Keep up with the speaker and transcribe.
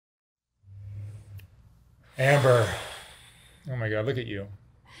Amber. Oh my God, look at you.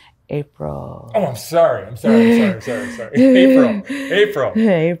 April. Oh, I'm sorry. April. April.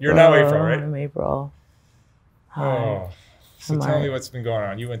 You're now April, right? I'm April. Hi. Oh, so tell me what's been going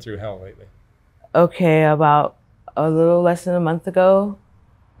on. You went through hell lately. Okay, about a little less than a month ago,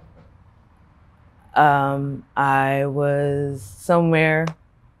 I was somewhere,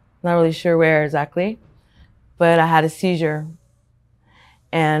 not really sure where exactly, but I had a seizure.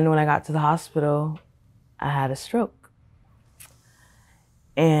 And when I got to the hospital, I had a stroke.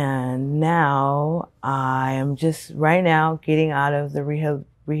 And now I am just right now getting out of the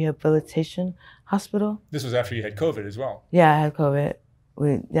rehabilitation hospital. This was after you had COVID as well. Yeah, I had COVID.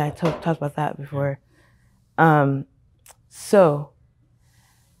 I talked about that before. So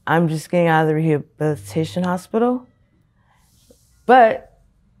I'm just getting out of the rehabilitation hospital. But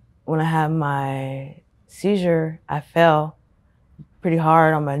when I had my seizure, I fell pretty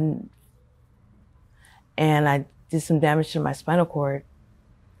hard on my, and I did some damage to my spinal cord.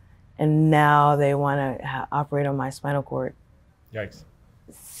 And now they want to operate on my spinal cord. Yikes.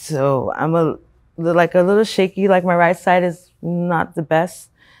 So I'm a little shaky, like my right side is not the best.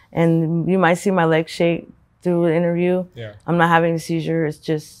 And you might see my legs shake through the interview. Yeah. I'm not having a seizure, it's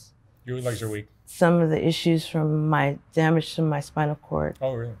just your legs are weak. Some of the issues from my damage to my spinal cord.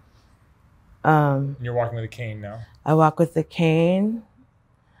 Oh, really? And you're walking with a cane now? I walk with a cane.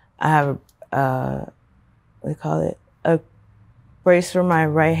 I have what do you call it? A brace for my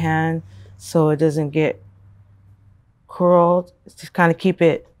right hand so it doesn't get curled. Just kind of keep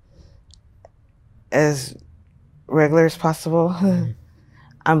it as regular as possible. Mm-hmm.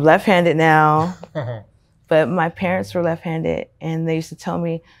 I'm left-handed now, but my parents were left-handed and they used to tell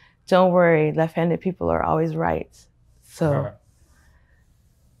me, don't worry, left-handed people are always right. So.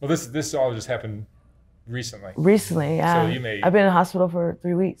 Well, this all just happened recently. Recently, yeah. So I've been in the hospital for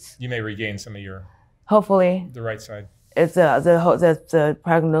 3 weeks. You may regain some of your. Hopefully. The right side. It's the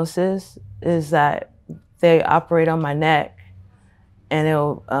prognosis is that they operate on my neck, and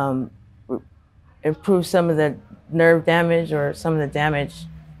it'll improve some of the nerve damage or some of the damage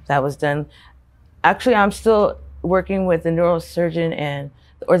that was done. Actually, I'm still working with the neurosurgeon and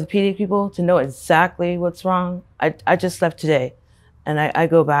the orthopedic people to know exactly what's wrong. I just left today, and I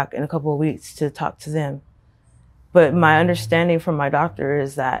go back in a couple of weeks to talk to them. But my understanding from my doctor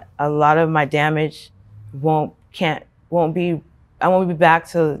is that a lot of my damage I won't be back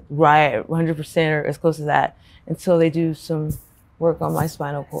to right 100% or as close to that until they do some work on my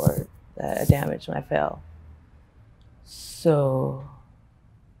spinal cord that I damaged when I fell. So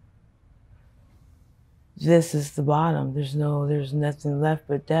this is the bottom. There's nothing left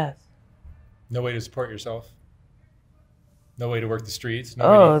but death. No way to support yourself? No way to work the streets?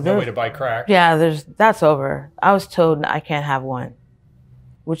 No way to buy crack? Yeah, that's over. I was told I can't have one,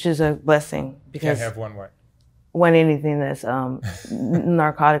 which is a blessing. Because can't have one what? One anything that's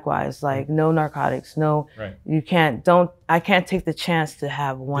narcotic wise, like no narcotics, no. Right. You can't. I can't take the chance to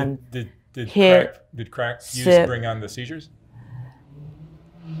have one. Did crack use bring on the seizures?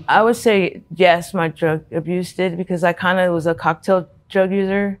 I would say yes, my drug abuse did, because I kind of was a cocktail drug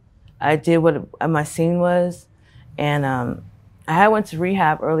user. I did what my scene was, and I went to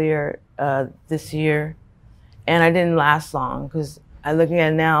rehab earlier this year, and I didn't last long because looking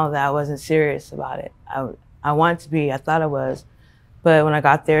at it now that I wasn't serious about it. I wanted to be, I thought I was, but when I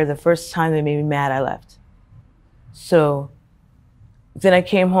got there, the first time they made me mad, I left. So then I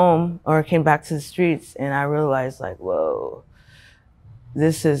came home, or came back to the streets, and I realized like, whoa,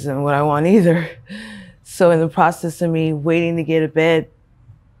 this isn't what I want either. So in the process of me waiting to get a bed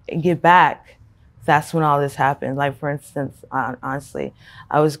and get back, that's when all this happened. Like for instance, honestly,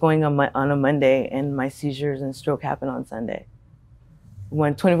 I was going on a Monday and my seizures and stroke happened on Sunday.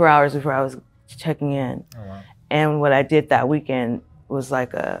 24 hours before I was checking in. Oh, wow. And what I did that weekend was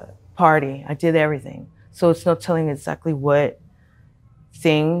like a party. I did everything. So it's no telling exactly what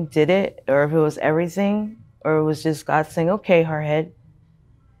thing did it, or if it was everything, or it was just God saying, okay, hardhead,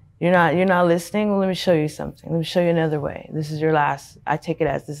 you're not listening? Well, let me show you something. Let me show you another way. This is your last, I take it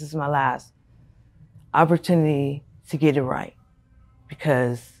as this is my last opportunity to get it right.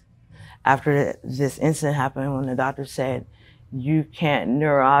 Because after this incident happened, when the doctor said, you can't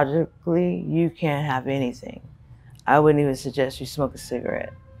neurologically, you can't have anything, I wouldn't even suggest you smoke a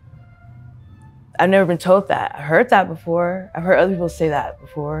cigarette. I've never been told that. I heard that before. I've heard other people say that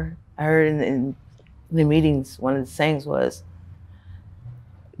before. I heard in the meetings, one of the sayings was,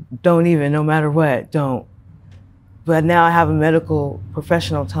 don't even, no matter what, don't. But now I have a medical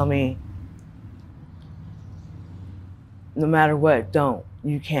professional tell me, no matter what, don't.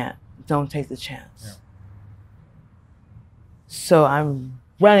 You can't. Don't take the chance. Yeah. So I'm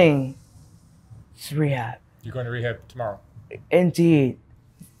running to rehab. You're going to rehab tomorrow? Indeed.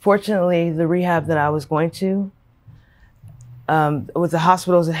 Fortunately, the rehab that I was going to, with the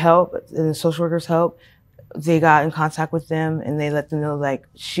hospital's help and the social workers' help, they got in contact with them and they let them know, like,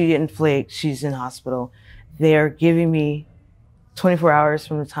 she didn't flake, she's in hospital. They're giving me 24 hours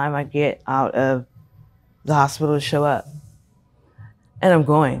from the time I get out of the hospital to show up. And I'm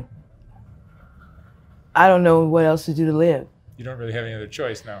going. I don't know what else to do to live. You don't really have any other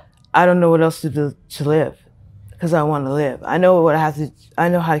choice now. I don't know what else to do to live because I want to live. I know what I have to, I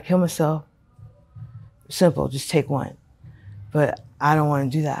know how to kill myself. Simple, just take one. But I don't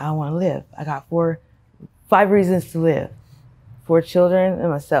want to do that. I want to live. I got 5 reasons to live. 4 children and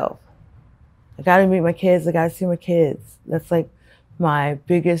myself. I got to meet my kids. I got to see my kids. That's like my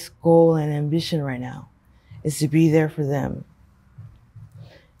biggest goal and ambition right now, is to be there for them.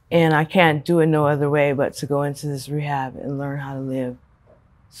 And I can't do it no other way but to go into this rehab and learn how to live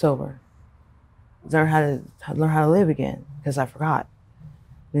sober. Learn how to live again, because I forgot.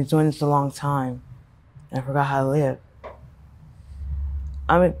 I've been doing this a long time and I forgot how to live.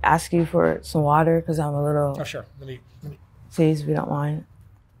 I'm gonna ask you for some water because I'm a little. Oh, sure. Let me. Please, if you don't mind.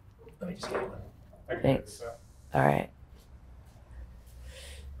 Let me just get one. Thanks. All right.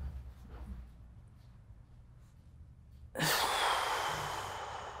 It's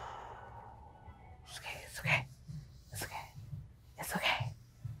okay. It's okay. It's okay. It's okay.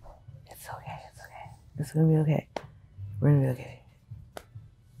 It's okay. It's gonna be okay. We're gonna be okay.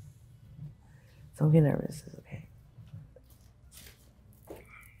 Don't get nervous. It's okay.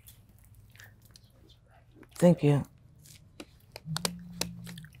 Thank you.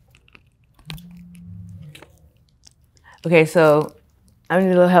 Okay, so I need a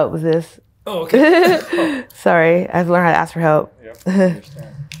little help with this. Oh, okay. Oh. Sorry, I have to learn how to ask for help. Yep, I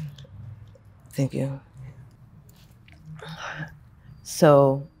understand. Thank you.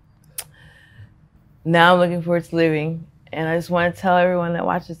 So now I'm looking forward to living, and I just want to tell everyone that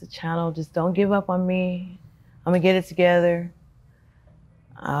watches the channel, just don't give up on me. I'm gonna get it together.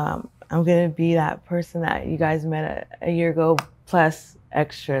 I'm gonna be that person that you guys met a year ago, plus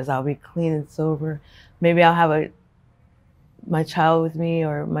extras. I'll be clean and sober. Maybe I'll have my child with me,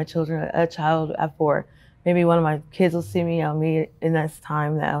 or my children, a child at 4. Maybe one of my kids will see me. I'll meet in this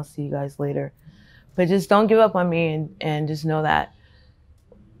time that I'll see you guys later. But just don't give up on me, and just know that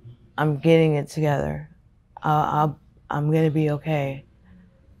I'm getting it together. I'm gonna be okay.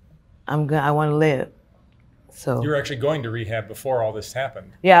 I want to live. So you were actually going to rehab before all this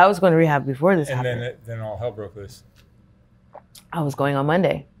happened. Yeah, I was going to rehab before this happened. And then all hell broke loose. I was going on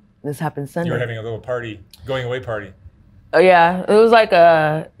Monday. This happened Sunday. You were having a little party, going away party. Oh yeah, it was like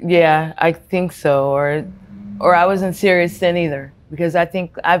yeah, I think so, or I wasn't serious then either, because I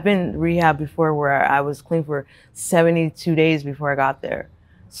think I've been rehab before where I was clean for 72 days before I got there.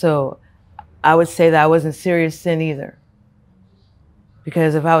 So I would say that I wasn't serious then either.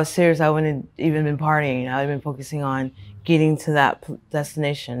 Because if I was serious, I wouldn't have even been partying. I would have been focusing on getting to that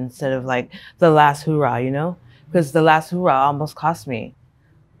destination instead of like the last hoorah, you know? Because the last hoorah almost cost me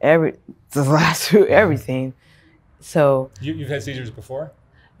everything. So you've had seizures before?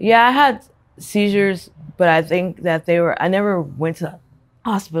 Yeah, I had seizures, but I think that I never went to the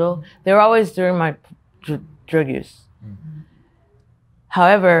hospital. They were always during my drug use. Mm-hmm.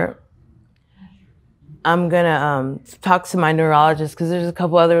 However, I'm gonna talk to my neurologist, because there's a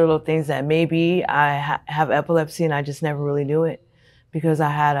couple other little things that maybe I have epilepsy and I just never really knew it, because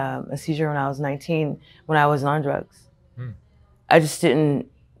I had a seizure when I was 19 when I was on drugs. I just didn't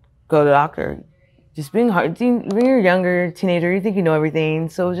go to the doctor. Just being hard. When you're a younger teenager, you think you know everything.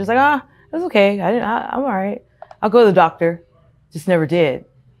 So it was just like, it's okay. I'm all right. I'll go to the doctor. Just never did.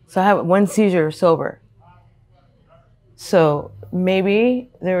 So I had 1 seizure sober. So maybe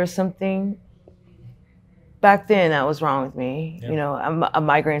there was something back then that was wrong with me. Yeah. You know, I'm a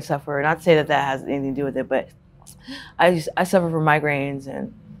migraine sufferer. Not to say that has anything to do with it, but I suffer from migraines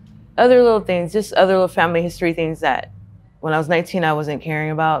and other little things, just other little family history things that when I was 19, I wasn't caring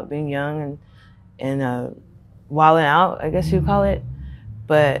about, being young and wilding out, I guess you'd call it.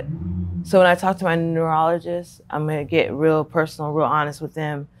 But so when I talk to my neurologist, I'm gonna get real personal, real honest with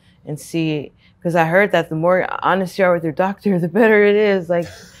them and see, because I heard that the more honest you are with your doctor, the better it is. Like,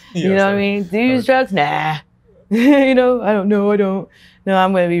 you know what I mean? Do you use drugs? Nah. You know, I don't know, I don't. No,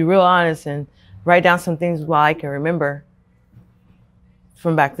 I'm gonna be real honest and write down some things while I can remember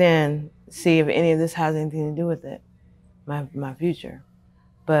from back then, see if any of this has anything to do with it, my future.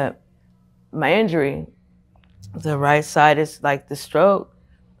 But my injury, the right side is like the stroke.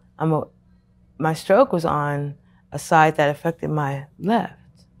 My stroke was on a side that affected my left.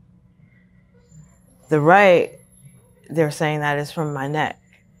 The right, they're saying that is from my neck,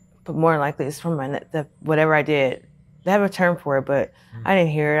 but more than likely it's from whatever I did. They have a term for it, but I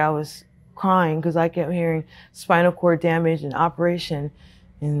didn't hear it. I was crying because I kept hearing spinal cord damage and operation.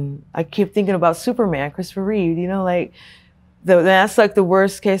 And I keep thinking about Superman, Christopher Reeve, you know, like that's like the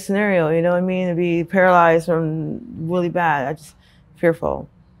worst case scenario, you know what I mean? To be paralyzed from really bad. I just fearful.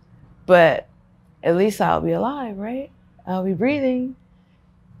 But at least I'll be alive, right? I'll be breathing.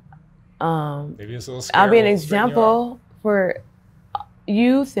 Maybe it's a little scary. I'll be an example for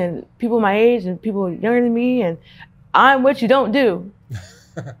youth and people my age and people younger than me, and I'm what you don't do.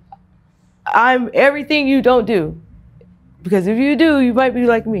 I'm everything you don't do. Because if you do, you might be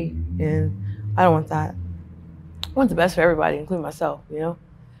like me. And I don't want that. I want the best for everybody, including myself, you know?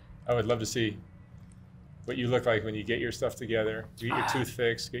 I would love to see what you look like when you get your stuff together, you get your tooth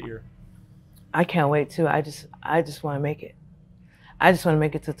fixed, get your... I can't wait too. I just want to make it. I just want to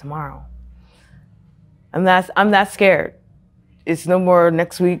make it to tomorrow. I'm that scared. It's no more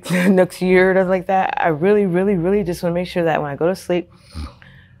next week, next year, nothing like that. I really, really, really just want to make sure that when I go to sleep,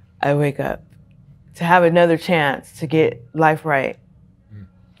 I wake up to have another chance to get life right.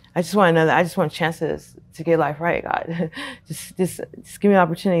 I just want chances to get life right, God. just give me an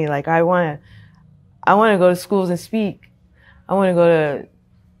opportunity. Like I want to go to schools and speak. I want to go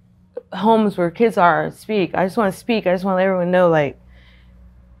to homes where kids are and speak. I just want to speak. I just want to let everyone know, like,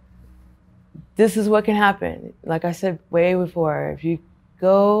 this is what can happen. Like I said way before, if you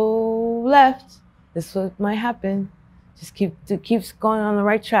go left, this is what might happen. Just keeps going on the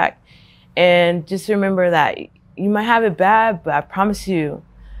right track. And just remember that you might have it bad, but I promise you,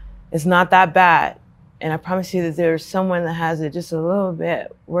 it's not that bad. And I promise you that there's someone that has it just a little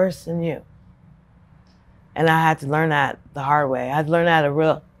bit worse than you. And I had to learn that the hard way. I had to learn that at a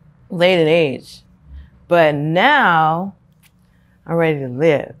real late in age. But now, I'm ready to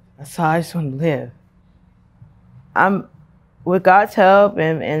live. That's how I just want to live. I'm, with God's help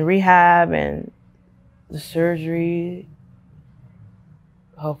and rehab and the surgery,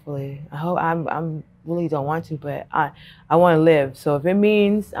 hopefully. I'm really don't want to, but I want to live. So if it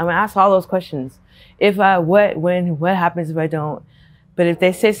means, I'm gonna ask all those questions. If I, what, when, what happens if I don't? But if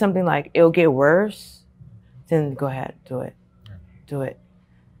they say something like, it'll get worse, then go ahead, do it. Do it.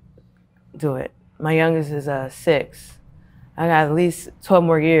 Do it. My youngest is 6. I got at least 12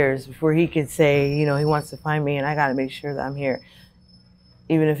 more years before he could say, you know, he wants to find me, and I got to make sure that I'm here,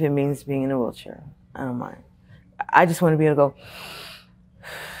 even if it means being in a wheelchair. I don't mind. I just want to be able to go,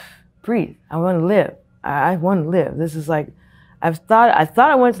 breathe. I want to live. I want to live. This is like, I thought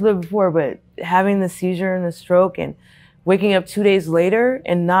I wanted to live before, but having the seizure and the stroke and waking up 2 days later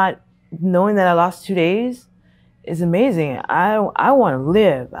and not knowing that I lost 2 days is amazing. I want to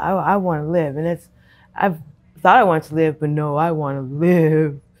live. I want to live. And I've thought I wanted to live, but no, I want to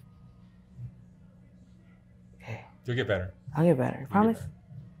live. Okay. You'll get better. I'll get better. Promise? Get better.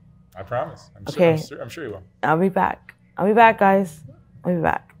 I promise. I'm sure you will. I'll be back. I'll be back, guys. I'll be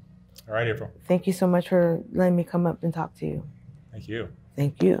back. All right, April. Thank you so much for letting me come up and talk to you. Thank you.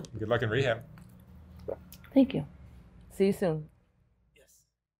 Thank you. Good luck in rehab. Thank you. See you soon.